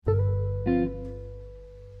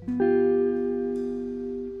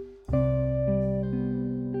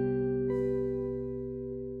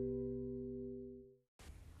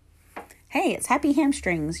it's Happy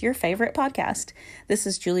Hamstrings, your favorite podcast. This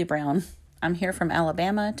is Julie Brown. I'm here from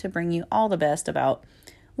Alabama to bring you all the best about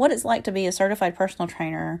what it's like to be a certified personal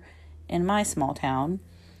trainer in my small town.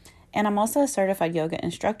 And I'm also a certified yoga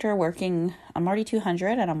instructor I'm already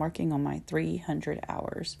 200 and I'm working on my 300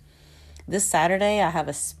 hours. This Saturday, I have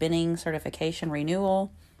a spinning certification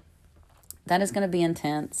renewal. That is going to be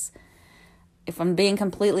intense. If I'm being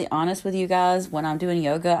completely honest with you guys, when I'm doing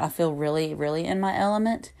yoga, I feel really, really in my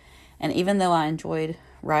element. And even though I enjoyed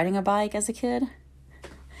riding a bike as a kid,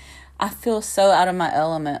 I feel so out of my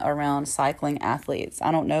element around cycling athletes.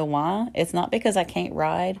 I don't know why. It's not because I can't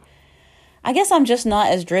ride. I guess I'm just not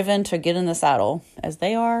as driven to get in the saddle as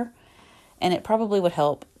they are. And it probably would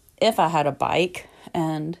help if I had a bike.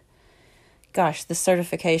 And gosh, the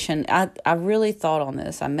certification, I really thought on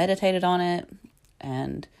this. I meditated on it.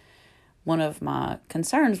 And one of my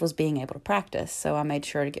concerns was being able to practice. So I made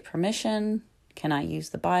sure to get permission. Can I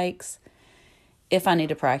use the bikes if I need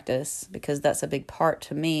to practice? Because that's a big part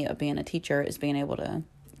to me of being a teacher, is being able to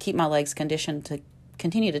keep my legs conditioned to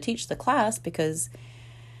continue to teach the class, because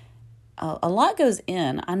a lot goes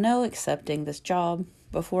in. I know accepting this job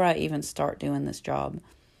before I even start doing this job.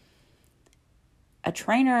 A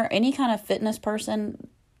trainer, any kind of fitness person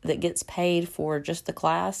that gets paid for just the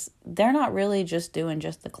class, they're not really just doing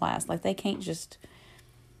just the class. Like I can't just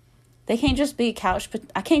be a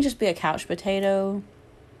couch potato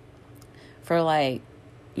for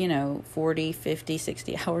 40, 50,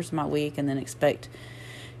 60 hours of my week and then expect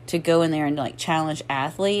to go in there and challenge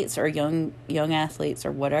athletes or young athletes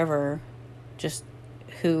or whatever, just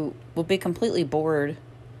who will be completely bored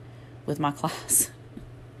with my class.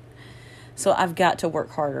 So I've got to work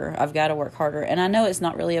harder. And I know it's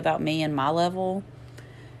not really about me and my level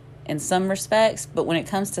in some respects, but when it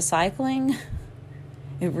comes to cycling,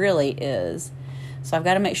 it really is. So I've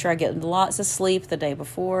got to make sure I get lots of sleep the day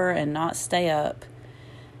before and not stay up.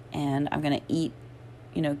 And I'm going to eat,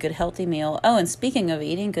 good healthy meal. Oh, and speaking of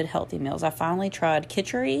eating good healthy meals, I finally tried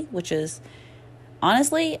Kitcheri, which is,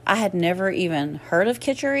 honestly, I had never even heard of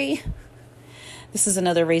Kitcheri. This is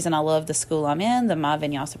another reason I love the school I'm in, the My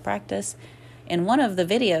Vinyasa practice. In one of the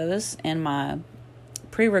videos in my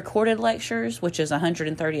pre-recorded lectures, which is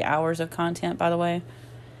 130 hours of content, by the way,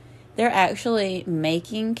 they're actually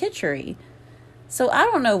making Kitcheri. So I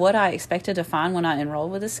don't know what I expected to find when I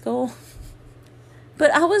enrolled with this school,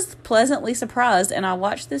 but I was pleasantly surprised, and I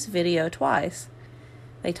watched this video twice.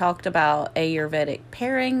 They talked about Ayurvedic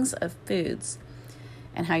pairings of foods,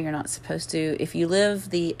 and how you're not supposed to, if you live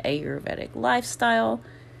the Ayurvedic lifestyle,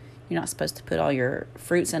 you're not supposed to put all your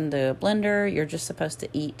fruits in the blender. You're just supposed to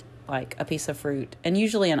eat a piece of fruit, and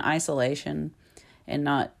usually in isolation, and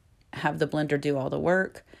not have the blender do all the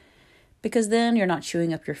work, because then you're not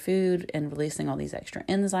chewing up your food and releasing all these extra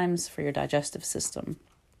enzymes for your digestive system.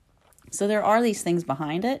 So there are these things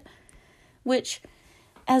behind it, which,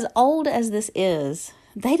 as old as this is,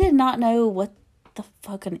 they did not know what the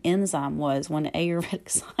fucking enzyme was when Ayurvedic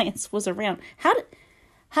science was around.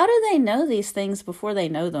 How do they know these things before they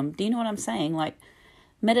know them? Do you know what I'm saying?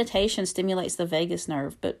 Meditation stimulates the vagus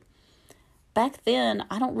nerve, but back then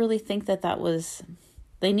I don't really think that was,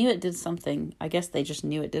 they knew it did something. I guess they just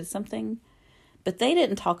knew it did something, but they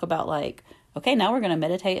didn't talk about okay, now we're going to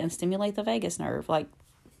meditate and stimulate the vagus nerve.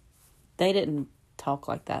 They didn't talk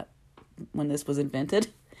like that when this was invented.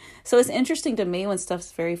 So it's interesting to me when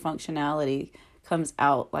stuff's very functionality comes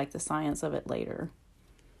out, the science of it later.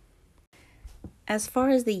 As far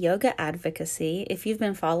as the yoga advocacy, if you've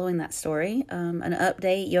been following that story, an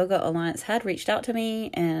update, Yoga Alliance had reached out to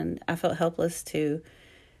me, and I felt helpless to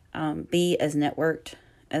be as networked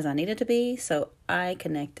as I needed to be. So I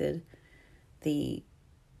connected the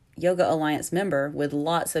Yoga Alliance member with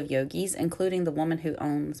lots of yogis, including the woman who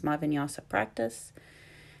owns My Vinyasa practice.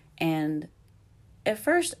 And at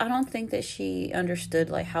first, I don't think that she understood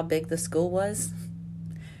how big the school was,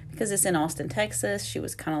 because it's in Austin, Texas. She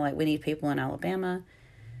was kind of we need people in Alabama.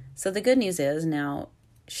 So the good news is now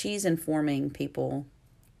she's informing people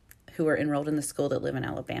who are enrolled in the school that live in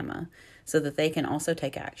Alabama so that they can also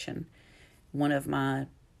take action. One of my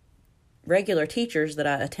regular teachers that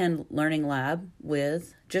I attend Learning Lab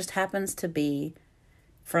with just happens to be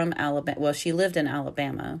from Alabama. Well, she lived in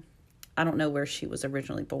Alabama. I don't know where she was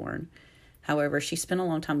originally born. However, she spent a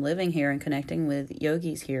long time living here and connecting with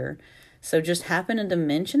yogis here. So just happening to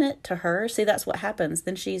mention it to her. See, that's what happens.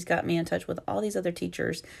 Then she's got me in touch with all these other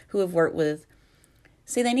teachers who have worked with.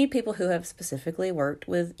 See, they need people who have specifically worked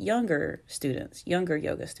with younger students, younger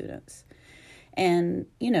yoga students. And,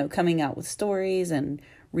 coming out with stories and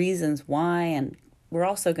reasons why. And we're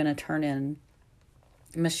also going to turn in,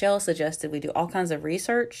 Michelle suggested we do all kinds of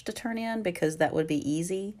research to turn in, because that would be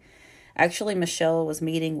easy. Actually, Michelle was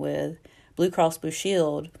meeting with Blue Cross Blue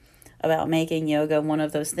Shield about making yoga one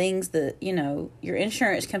of those things that, your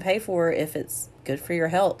insurance can pay for if it's good for your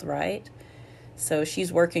health, right? So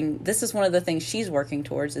this is one of the things she's working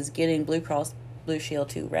towards, is getting Blue Cross Blue Shield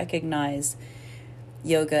to recognize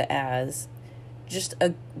yoga as just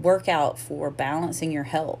a workout for balancing your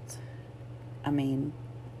health. I mean,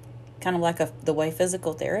 kind of like the way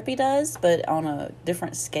physical therapy does, but on a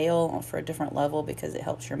different scale, for a different level, because it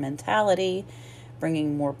helps your mentality,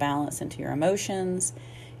 bringing more balance into your emotions,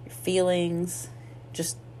 your feelings,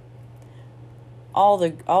 just all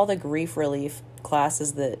the grief relief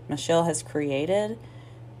classes that Michelle has created.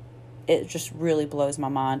 It just really blows my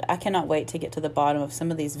mind. I cannot wait to get to the bottom of some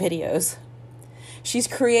of these videos. She's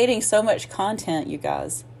creating so much content, you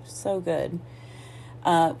guys. So good.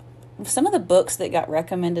 Some of the books that got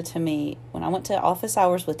recommended to me when I went to office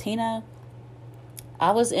hours with Tina,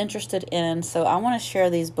 I was interested in, so I want to share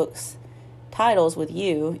these books titles with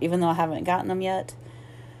you, even though I haven't gotten them yet.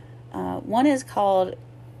 One is called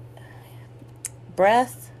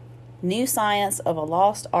Breath, New Science of a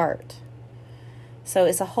Lost Art. So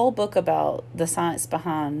it's a whole book about the science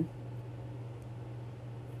behind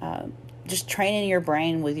just training your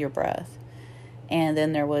brain with your breath. And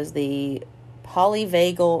then there was the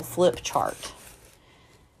polyvagal flip chart.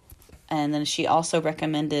 And then she also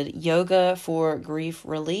recommended Yoga for Grief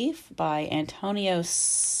Relief by Antonio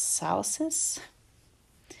Saucis.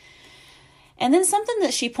 And then something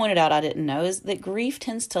that she pointed out I didn't know is that grief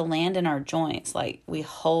tends to land in our joints. Like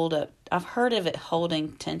I've heard of it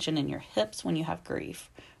holding tension in your hips when you have grief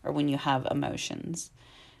or when you have emotions.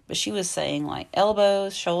 But she was saying like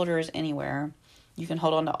elbows, shoulders, anywhere. You can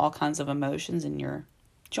hold on to all kinds of emotions in your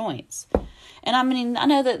joints. And I mean, I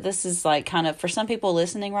know that this is like kind of, for some people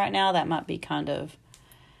listening right now, that might be kind of,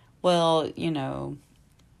 well,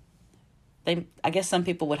 I guess some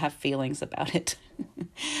people would have feelings about it,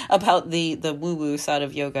 about the woo-woo side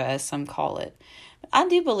of yoga, as some call it. I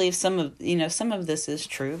do believe some of this is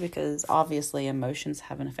true, because obviously emotions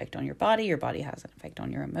have an effect on your body has an effect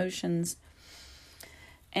on your emotions.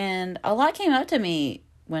 And a lot came up to me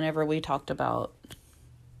whenever we talked about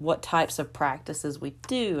what types of practices we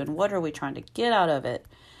do and what are we trying to get out of it.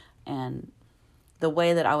 And the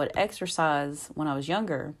way that I would exercise when I was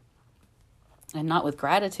younger, and not with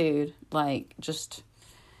gratitude, like just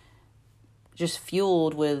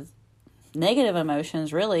fueled with negative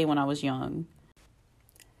emotions really when I was young.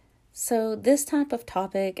 So this type of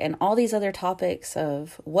topic and all these other topics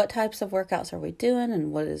of what types of workouts are we doing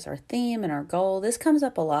and what is our theme and our goal, this comes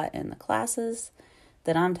up a lot in the classes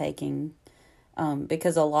that I'm taking,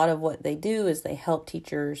 because a lot of what they do is they help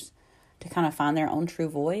teachers to kind of find their own true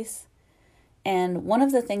voice. And one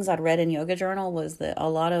of the things I'd read in Yoga Journal was that a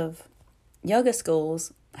lot of yoga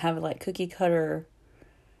schools have like cookie cutter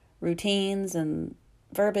routines and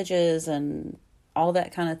verbiages and all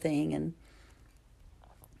that kind of thing. And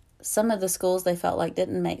some of the schools they felt like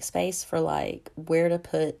didn't make space for like where to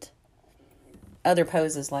put other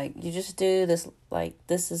poses. Like you just do this, like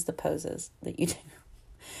this is the poses that you do.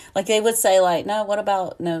 Like they would say like, no, what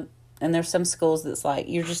about no? And there's some schools that's like,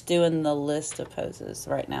 you're just doing the list of poses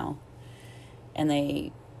right now. And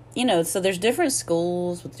they, so there's different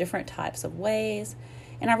schools with different types of ways.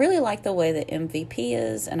 And I really like the way that MVP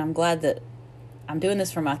is. And I'm glad that I'm doing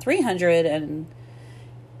this for my 300 and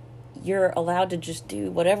you're allowed to just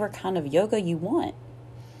do whatever kind of yoga you want.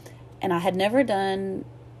 And I had never done,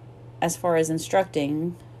 as far as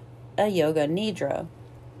instructing, a yoga nidra.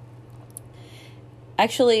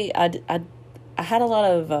 Actually, I had a lot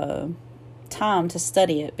of time to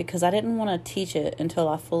study it because I didn't want to teach it until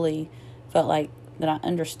I fully felt like that I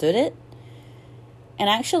understood it. And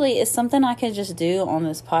actually, it's something I can just do on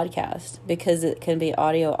this podcast because it can be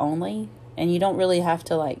audio only and you don't really have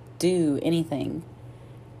to like do anything.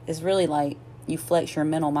 It's really like you flex your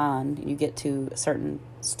mental mind and you get to a certain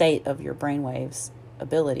state of your brainwaves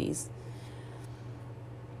abilities.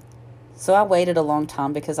 So I waited a long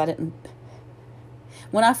time because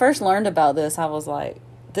when I first learned about this, I was like,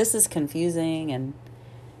 this is confusing. And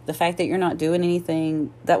the fact that you're not doing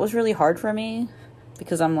anything, that was really hard for me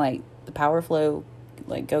because I'm like the power flow,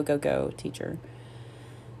 like go teacher.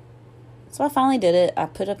 So I finally did it. I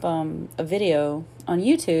put up a video on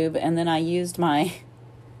YouTube, and then I used my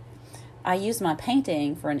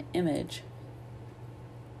painting for an image.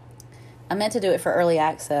 I meant to do it for early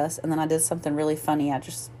access, and then I did something really funny. I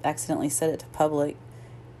just accidentally set it to public.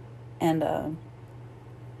 And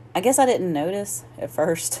I guess I didn't notice at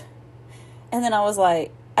first. And then I was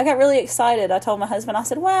like, I got really excited. I told my husband, I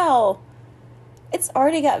said, wow, it's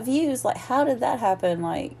already got views. Like, how did that happen?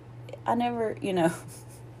 Like, I never,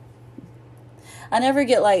 I never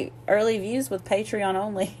get like early views with Patreon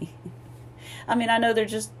only. I mean, I know they're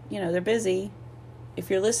just, they're busy. If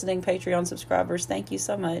you're listening, Patreon subscribers, thank you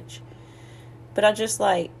so much. But I just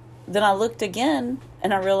then I looked again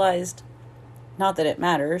and I realized, not that it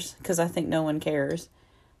matters, because I think no one cares.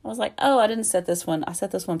 I was like, oh, I didn't set this one. I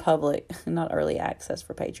set this one public, not early access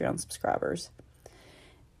for Patreon subscribers.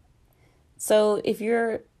 So if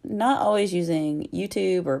you're not always using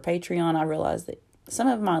YouTube or Patreon, I realize that some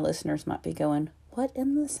of my listeners might be going, what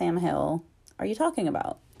in the Sam hell are you talking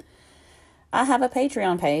about? I have a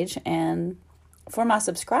Patreon page, and for my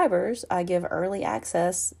subscribers, I give early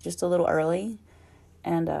access just a little early.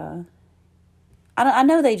 And I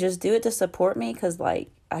know they just do it to support me because, I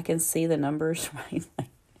can see the numbers, right?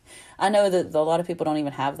 I know that a lot of people don't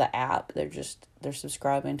even have the app. They're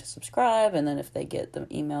subscribing to subscribe, and then if they get the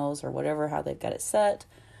emails or whatever, how they've got it set,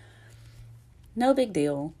 no big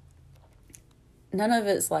deal. None of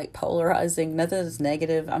it's polarizing. Nothing is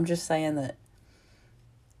negative. I'm just saying that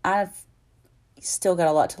I've still got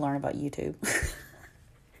a lot to learn about YouTube.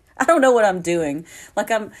 I don't know what I'm doing.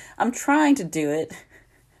 I'm trying to do it.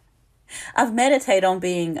 I've meditated on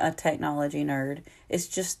being a technology nerd. It's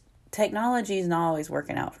just technology is not always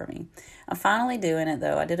working out for me. I'm finally doing it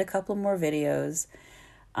though. I did a couple more videos.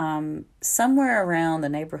 Somewhere around the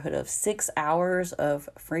neighborhood of 6 hours of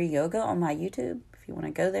free yoga on my YouTube. If you want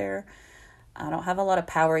to go there. I don't have a lot of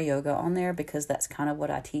power yoga on there because that's kind of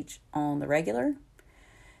what I teach on the regular.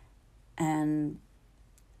 And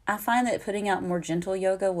I find that putting out more gentle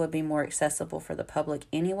yoga would be more accessible for the public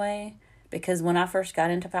anyway. Because when I first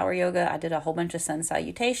got into power yoga, I did a whole bunch of sun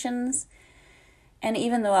salutations. And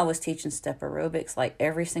even though I was teaching step aerobics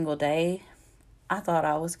every single day, I thought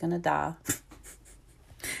I was going to die.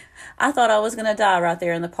 I thought I was going to die right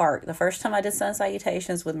there in the park. The first time I did sun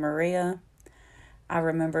salutations with Maria, I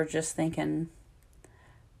remember just thinking,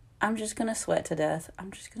 I'm just going to sweat to death.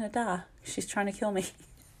 I'm just going to die. She's trying to kill me.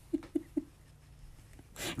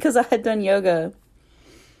 Because I had done yoga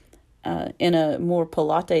in a more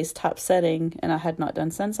Pilates type setting, and I had not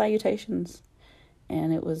done sun salutations.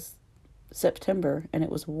 And it was September, and it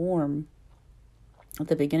was warm. At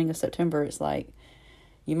the beginning of September, it's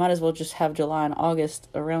you might as well just have July and August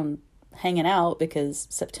around hanging out because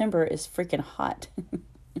September is freaking hot.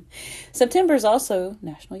 September is also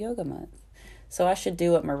National Yoga Month. So I should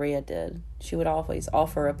do what Maria did. She would always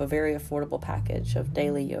offer up a very affordable package of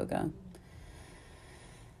daily yoga.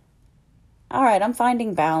 All right, I'm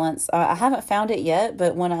finding balance. I haven't found it yet,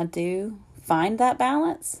 but when I do find that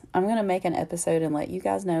balance, I'm going to make an episode and let you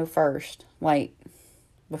guys know first.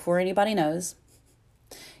 Before anybody knows.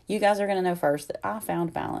 You guys are going to know first that I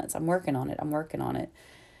found balance. I'm working on it.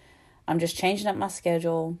 I'm just changing up my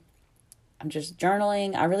schedule. I'm just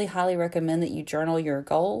journaling. I really highly recommend that you journal your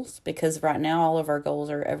goals because right now all of our goals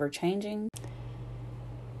are ever changing.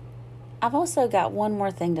 I've also got one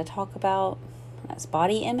more thing to talk about. That's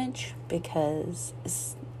body image, because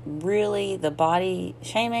it's really the body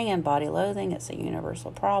shaming and body loathing. It's a universal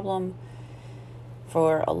problem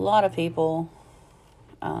for a lot of people.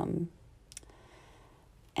 And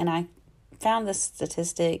I found this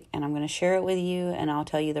statistic and I'm going to share it with you, and I'll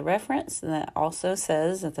tell you the reference that also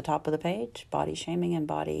says at the top of the page, body shaming and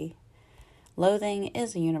body loathing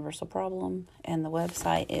is a universal problem. And the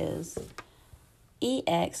website is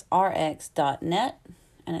exrx.net.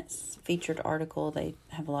 And it's a featured article. They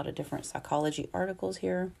have a lot of different psychology articles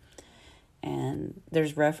here. And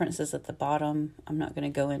there's references at the bottom. I'm not going to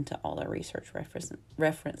go into all the research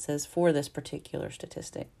references for this particular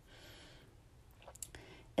statistic.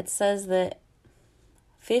 It says that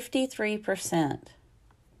 53%,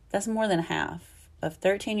 that's more than half, of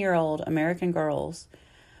 13-year-old American girls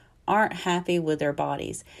aren't happy with their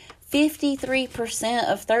bodies. 53%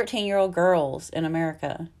 of 13-year-old girls in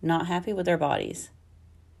America not happy with their bodies.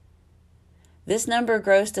 This number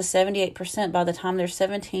grows to 78% by the time they're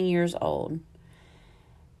 17 years old.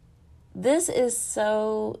 This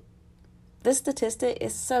statistic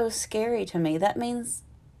is so scary to me. That means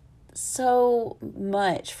so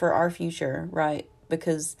much for our future, right?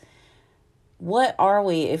 Because what are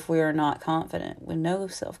we if we are not confident? With no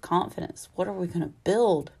self-confidence, what are we going to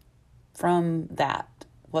build from that?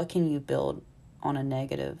 What can you build on a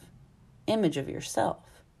negative image of yourself?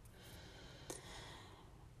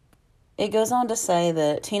 It goes on to say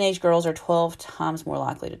that teenage girls are 12 times more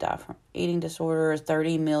likely to die from eating disorders.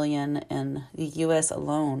 30 million in the U.S.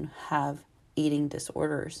 alone have eating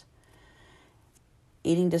disorders.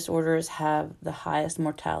 Eating disorders have the highest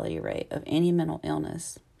mortality rate of any mental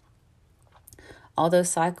illness. Although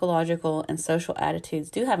psychological and social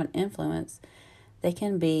attitudes do have an influence, they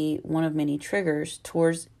can be one of many triggers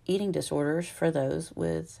towards eating disorders for those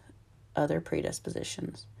with other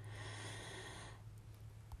predispositions.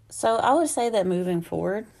 So I would say that moving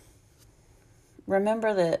forward,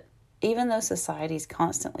 remember that even though society's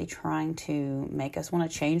constantly trying to make us want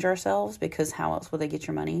to change ourselves, because how else will they get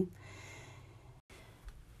your money?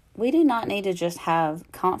 We do not need to just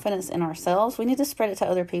have confidence in ourselves. We need to spread it to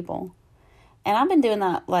other people. And I've been doing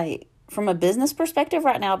that like from a business perspective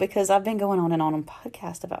right now, because I've been going on and on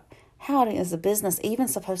podcast about how is a business even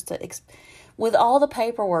supposed to, with all the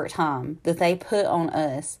paperwork time that they put on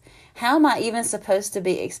us, how am I even supposed to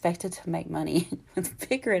be expected to make money with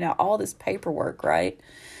figuring out all this paperwork, right?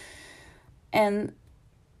 And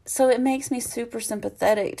so it makes me super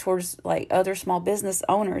sympathetic towards like other small business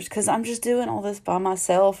owners, because I'm just doing all this by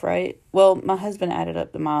myself, right? Well, my husband added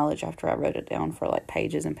up the mileage after I wrote it down for like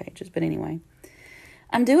pages and pages. But anyway,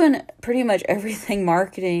 I'm doing pretty much everything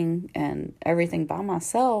marketing and everything by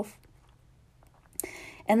myself.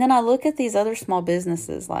 And then I look at these other small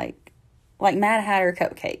businesses like Mad Hatter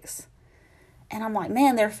Cupcakes. And I'm like,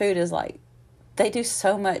 man, their food is like, they do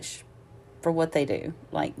so much for what they do.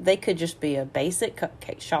 Like, they could just be a basic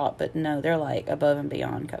cupcake shop, but no, they're like above and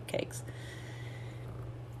beyond cupcakes.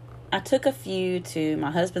 I took a few to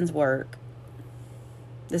my husband's work.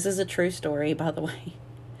 This is a true story, by the way.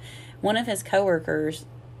 One of his coworkers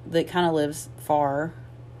that kind of lives far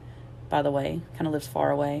away,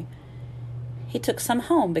 he took some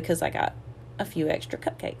home because I got a few extra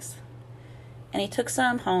cupcakes. And he took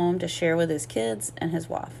some home to share with his kids and his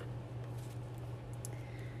wife.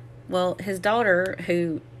 Well, his daughter,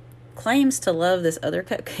 who claims to love this other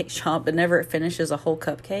cupcake shop but never finishes a whole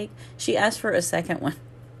cupcake, she asked for a second one.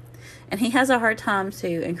 And he has a hard time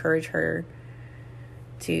to encourage her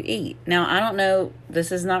to eat. Now, I don't know,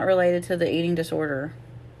 this is not related to the eating disorder,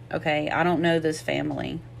 okay? I don't know this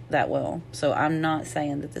family that well, so I'm not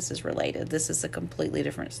saying that this is related. This is a completely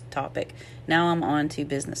different topic. Now I'm on to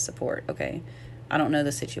business support, okay? I don't know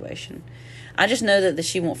the situation. I just know that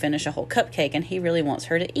she won't finish a whole cupcake, and he really wants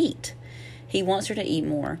her to eat. He wants her to eat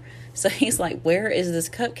more. So he's like, where is this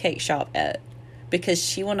cupcake shop at? Because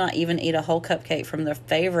she will not even eat a whole cupcake from her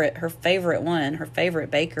favorite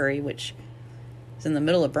bakery, which is in the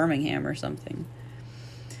middle of Birmingham or something.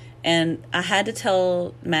 And I had to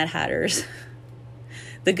tell Mad Hatters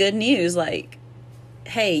the good news, like,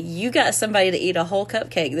 hey, you got somebody to eat a whole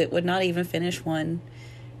cupcake that would not even finish one.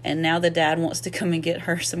 And now the dad wants to come and get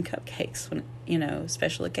her some cupcakes when,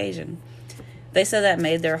 special occasion. They said that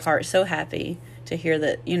made their heart so happy to hear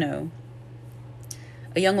that,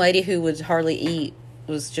 a young lady who would hardly eat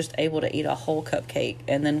was just able to eat a whole cupcake,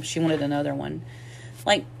 and then she wanted another one.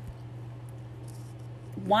 Like,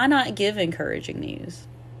 why not give encouraging news?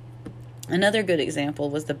 Another good example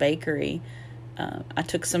was the bakery. I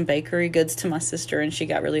took some bakery goods to my sister, and she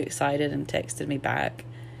got really excited and texted me back,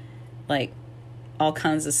 like, all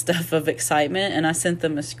kinds of stuff of excitement, and I sent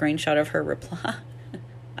them a screenshot of her reply.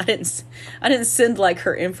 I didn't send like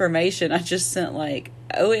her information. I just sent like,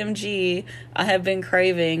 OMG, I have been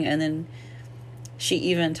craving, and then she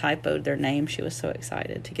even typoed their name. She was so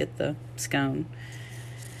excited to get the scone.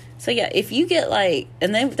 So yeah, if you get like,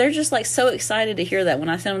 and they're just like so excited to hear that when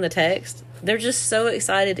I send them the text, they're just so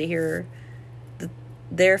excited to hear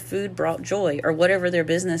their food brought joy, or whatever their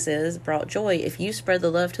business is brought joy. If you spread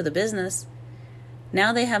the love to the business,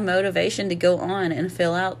 now they have motivation to go on and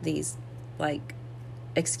fill out these, like,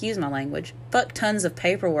 excuse my language, fuck tons of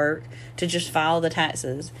paperwork to just file the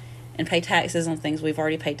taxes and pay taxes on things we've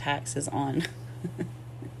already paid taxes on.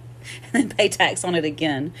 And then pay tax on it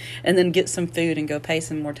again. And then get some food and go pay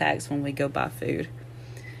some more tax when we go buy food.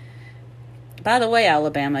 By the way,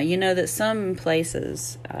 Alabama, you know that some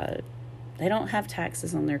places, they don't have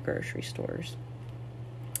taxes on their grocery stores.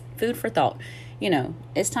 Food for thought.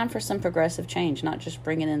 It's time for some progressive change, not just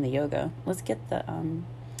bringing in the yoga. Let's get that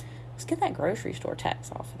grocery store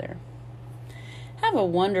tax off there. Have a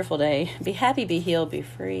wonderful day. Be happy, be healed, be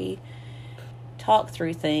free. Talk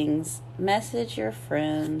through things. Message your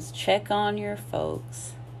friends. Check on your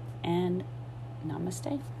folks. And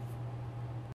namaste.